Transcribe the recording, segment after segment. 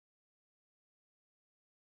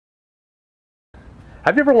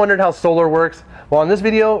Have you ever wondered how solar works? Well, in this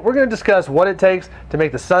video, we're going to discuss what it takes to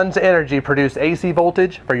make the sun's energy produce AC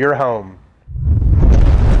voltage for your home.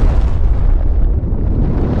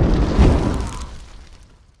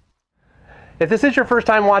 If this is your first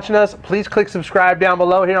time watching us, please click subscribe down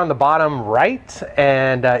below here on the bottom right.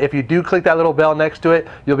 And if you do click that little bell next to it,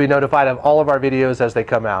 you'll be notified of all of our videos as they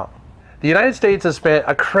come out. The United States has spent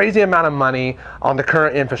a crazy amount of money on the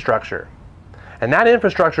current infrastructure. And that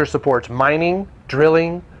infrastructure supports mining,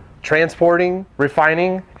 drilling, transporting,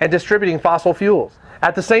 refining, and distributing fossil fuels.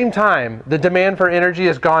 At the same time, the demand for energy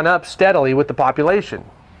has gone up steadily with the population.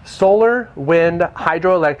 Solar, wind,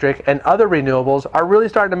 hydroelectric, and other renewables are really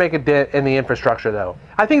starting to make a dent in the infrastructure though.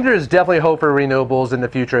 I think there is definitely hope for renewables in the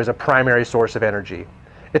future as a primary source of energy.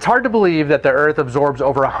 It's hard to believe that the Earth absorbs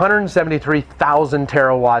over 173,000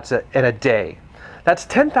 terawatts in a day. That's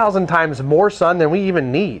 10,000 times more sun than we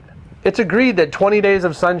even need. It's agreed that 20 days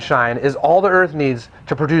of sunshine is all the Earth needs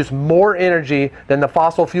to produce more energy than the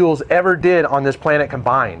fossil fuels ever did on this planet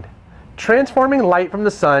combined. Transforming light from the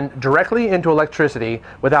sun directly into electricity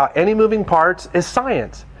without any moving parts is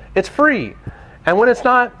science. It's free. And when it's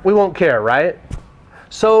not, we won't care, right?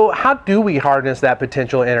 So how do we harness that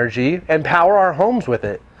potential energy and power our homes with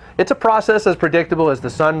it? It's a process as predictable as the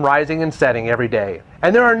sun rising and setting every day.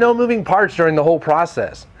 And there are no moving parts during the whole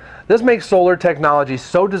process. This makes solar technology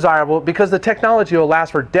so desirable because the technology will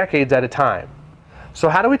last for decades at a time. So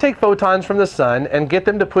how do we take photons from the sun and get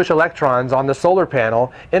them to push electrons on the solar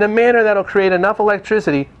panel in a manner that will create enough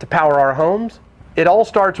electricity to power our homes? It all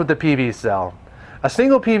starts with the PV cell. A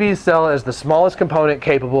single PV cell is the smallest component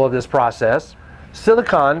capable of this process.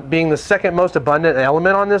 Silicon, being the second most abundant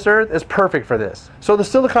element on this earth, is perfect for this. So the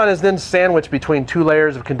silicon is then sandwiched between two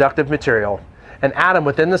layers of conductive material. An atom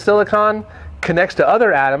within the silicon connects to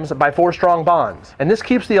other atoms by 4 strong bonds, and this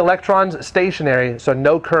keeps the electrons stationary so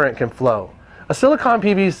no current can flow. A silicon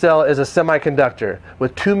PV cell is a semiconductor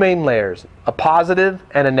with 2 main layers, a positive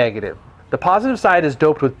and a negative. The positive side is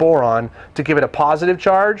doped with boron to give it a positive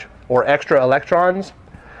charge, or extra electrons,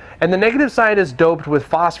 and the negative side is doped with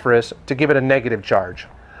phosphorus to give it a negative charge.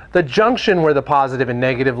 The junction where the positive and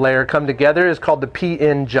negative layer come together is called the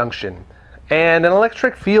p-n junction. And an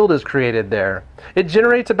electric field is created there. It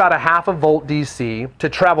generates about a half a volt DC to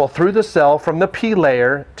travel through the cell from the P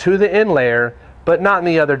layer to the N layer, but not in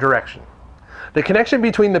the other direction. The connection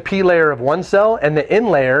between the P layer of one cell and the N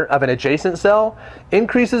layer of an adjacent cell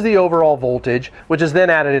increases the overall voltage, which is then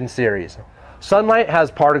added in series. Sunlight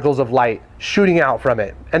has particles of light shooting out from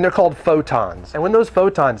it, and they're called photons. And when those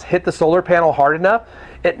photons hit the solar panel hard enough,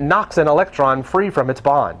 it knocks an electron free from its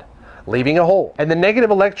bond, leaving a hole. And the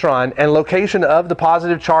negative electron and location of the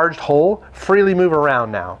positive charged hole freely move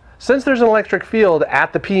around now. Since there's an electric field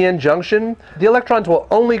at the p-n junction, the electrons will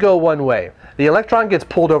only go one way. The electron gets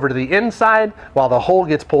pulled over to the N side, while the hole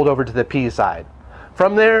gets pulled over to the P side.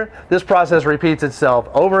 From there, this process repeats itself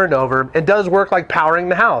over and over and does work like powering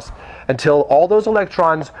the house until all those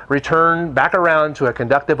electrons return back around to a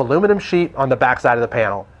conductive aluminum sheet on the back side of the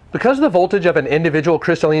panel. Because the voltage of an individual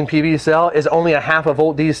crystalline PV cell is only a half a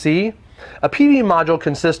volt DC, a PV module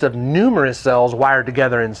consists of numerous cells wired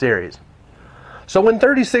together in series. So when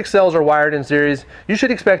 36 cells are wired in series, you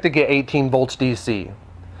should expect to get 18 volts DC.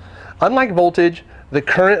 Unlike voltage, the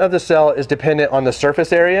current of the cell is dependent on the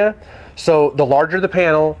surface area, so the larger the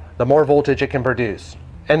panel, the more voltage it can produce.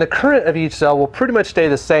 And the current of each cell will pretty much stay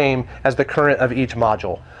the same as the current of each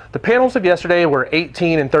module. The panels of yesterday were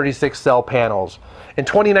 18 and 36 cell panels. In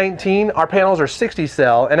 2019, our panels are 60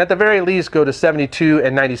 cell and at the very least go to 72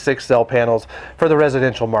 and 96 cell panels for the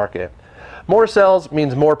residential market. More cells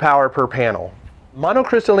means more power per panel.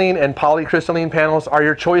 Monocrystalline and polycrystalline panels are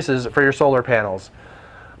your choices for your solar panels.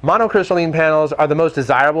 Monocrystalline panels are the most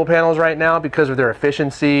desirable panels right now because of their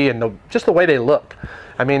efficiency and just the way they look.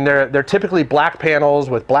 I mean, they're typically black panels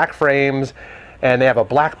with black frames, and they have a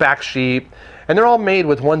black back sheet, and they're all made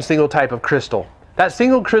with one single type of crystal. That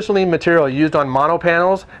single crystalline material used on mono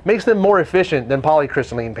panels makes them more efficient than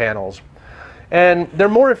polycrystalline panels. And they're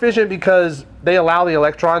more efficient because they allow the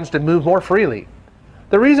electrons to move more freely.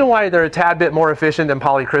 The reason why they're a tad bit more efficient than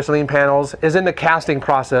polycrystalline panels is in the casting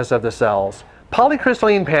process of the cells.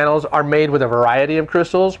 Polycrystalline panels are made with a variety of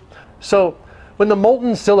crystals, so when the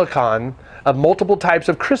molten silicon of multiple types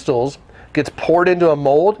of crystals gets poured into a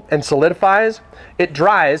mold and solidifies, it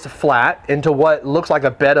dries flat into what looks like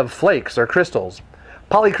a bed of flakes or crystals.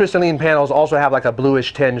 Polycrystalline panels also have like a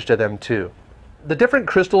bluish tinge to them too. The different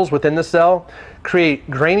crystals within the cell create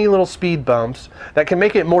grainy little speed bumps that can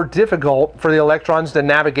make it more difficult for the electrons to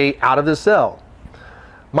navigate out of the cell.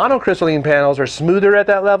 Monocrystalline panels are smoother at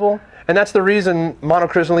that level, and that's the reason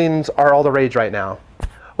monocrystallines are all the rage right now.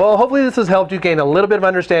 Well, hopefully this has helped you gain a little bit of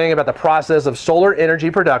understanding about the process of solar energy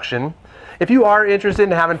production. If you are interested in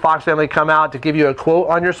having Fox Family come out to give you a quote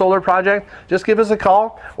on your solar project, just give us a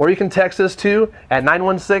call, or you can text us too at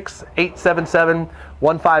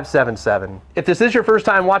 916-877-1577. If this is your first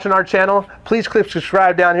time watching our channel, please click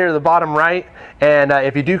subscribe down here to the bottom right, and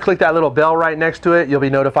if you do click that little bell right next to it, you'll be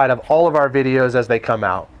notified of all of our videos as they come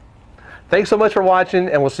out. Thanks so much for watching,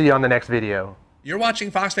 and we'll see you on the next video. You're watching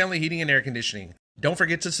Fox Family Heating and Air Conditioning. Don't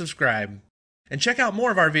forget to subscribe, and check out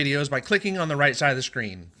more of our videos by clicking on the right side of the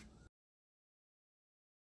screen.